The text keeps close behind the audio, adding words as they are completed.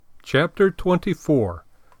Chapter 24.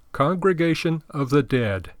 Congregation of the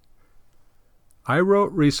Dead. I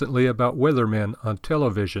wrote recently about weathermen on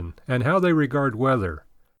television and how they regard weather.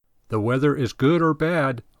 The weather is good or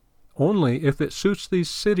bad only if it suits these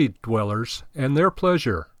city dwellers and their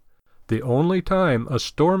pleasure. The only time a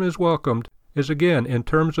storm is welcomed is again in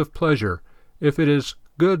terms of pleasure, if it is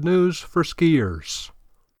good news for skiers.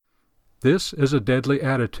 This is a deadly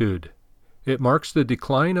attitude. It marks the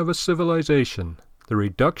decline of a civilization. The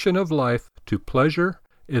reduction of life to pleasure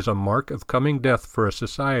is a mark of coming death for a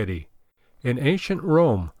society. In ancient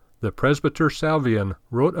Rome, the presbyter Salvian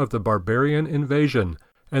wrote of the barbarian invasion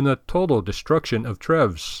and the total destruction of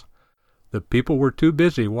Treves. The people were too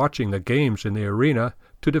busy watching the games in the arena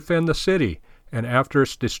to defend the city, and after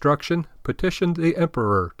its destruction petitioned the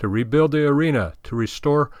emperor to rebuild the arena to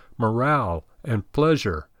restore morale and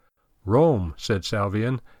pleasure. Rome, said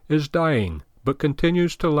Salvian, is dying, but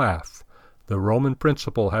continues to laugh. The Roman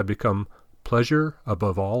principle had become pleasure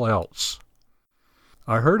above all else.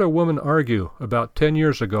 I heard a woman argue about 10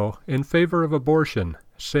 years ago in favor of abortion,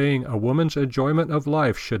 saying a woman's enjoyment of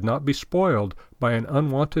life should not be spoiled by an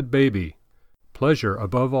unwanted baby. Pleasure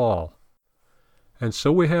above all. And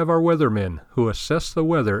so we have our weathermen who assess the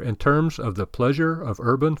weather in terms of the pleasure of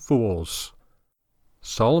urban fools.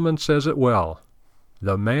 Solomon says it well.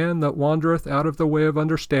 The man that wandereth out of the way of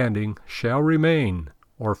understanding shall remain,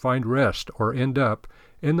 or find rest, or end up,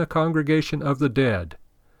 in the congregation of the dead.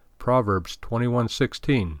 Proverbs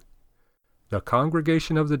 21:16. The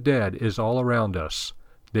congregation of the dead is all around us.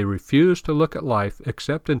 They refuse to look at life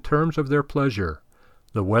except in terms of their pleasure.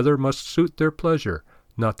 The weather must suit their pleasure,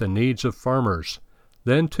 not the needs of farmers.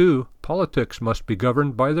 Then, too, politics must be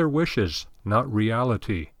governed by their wishes, not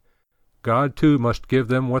reality. God, too, must give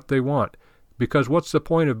them what they want, because what's the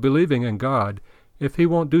point of believing in God if He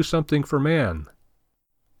won't do something for man?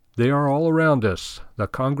 They are all around us, the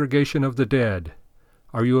congregation of the dead.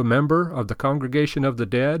 Are you a member of the congregation of the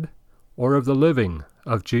dead, or of the living,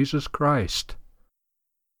 of Jesus Christ?